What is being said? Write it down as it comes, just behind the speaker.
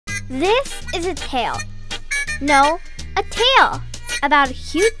This is a tale. No, a tale about a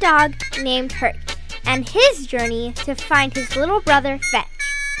cute dog named Herc and his journey to find his little brother Fetch.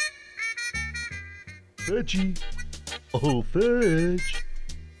 Fetchy. Oh, Fetch.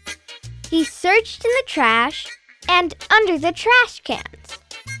 He searched in the trash and under the trash cans.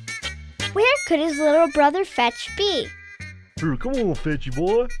 Where could his little brother Fetch be? Come on, Fetchy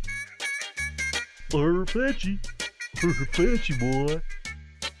boy. Fetchy. Fetchy boy.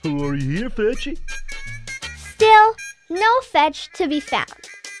 Are you here, Fetchy? Still, no Fetch to be found.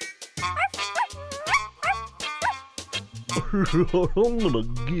 I'm gonna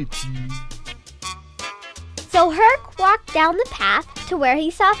get you. So Herc walked down the path to where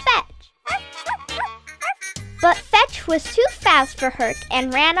he saw Fetch. But Fetch was too fast for Herc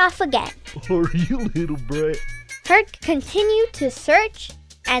and ran off again. You little brat. Herc continued to search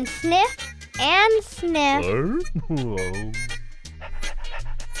and sniff and sniff. Oh.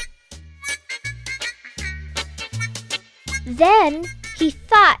 Then he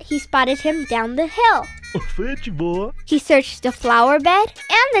thought he spotted him down the hill. Fetchy boy. He searched the flower bed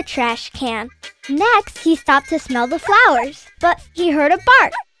and the trash can. Next, he stopped to smell the flowers, but he heard a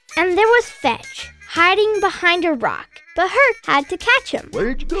bark, and there was Fetch hiding behind a rock. But Herc had to catch him.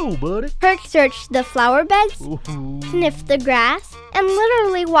 Where'd you go, buddy? Herc searched the flower beds, sniffed the grass, and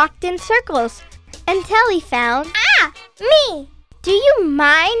literally walked in circles until he found... Ah! Me! Do you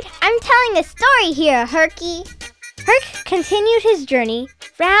mind? I'm telling a story here, Herky. Herc continued his journey.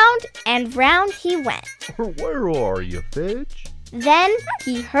 Round and round he went. Where are you, Fetch? Then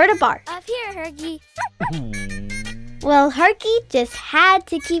he heard a bark. Up here, Herky. Well, Herky just had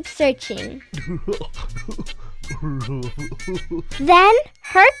to keep searching. Then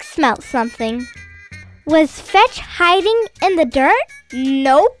Herc smelt something. Was Fetch hiding in the dirt?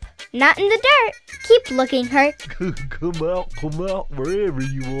 Nope, not in the dirt. Keep looking, Herc. Come out, wherever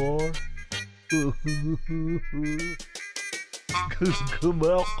you are.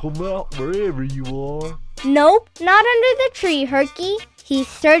 Come out, wherever you are. Nope, not under the tree, Herky. He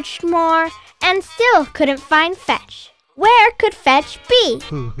searched more and still couldn't find Fetch. Where could Fetch be?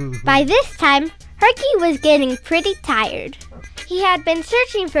 By this time, Herky was getting pretty tired. He had been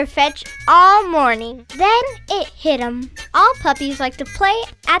searching for Fetch all morning. Then it hit him. All puppies like to play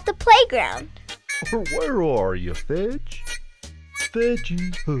at the playground. Where are you, Fetch?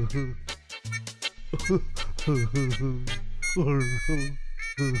 Fetchy.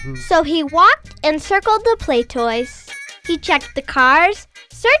 So he walked and circled the play toys. He checked the cars,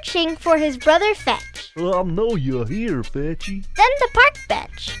 searching for his brother Fetch. I know you're here, Fetchy. Then the park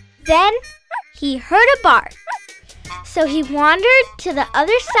bench. Then he heard a bark. So he wandered to the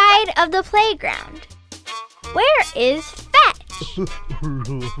other side of the playground. Where is Fetch?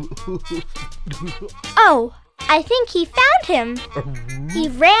 Oh, I think he found him. He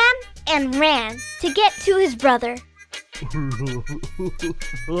ran and ran to get to his brother.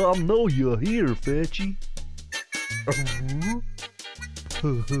 I know you're here, Fetchy.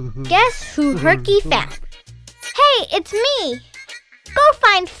 Guess who Herky found? Hey, it's me. Go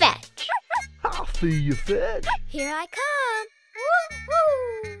find Fetch. I see you, Fetch. Here I come.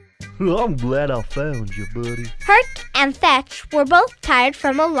 Woo-hoo. I'm glad I found you, buddy. Herc and Fetch were both tired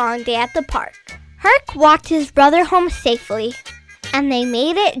from a long day at the park. Herc walked his brother home safely, and they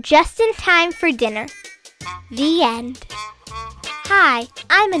made it just in time for dinner. The end. Hi,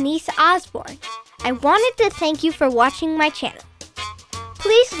 I'm Anise Osborne. I wanted to thank you for watching my channel.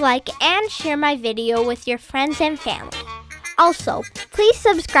 Please like and share my video with your friends and family. Also, please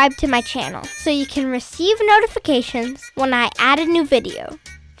subscribe to my channel so you can receive notifications when I add a new video.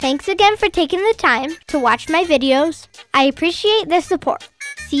 Thanks again for taking the time to watch my videos. I appreciate the support.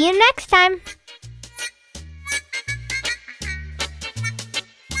 See you next time.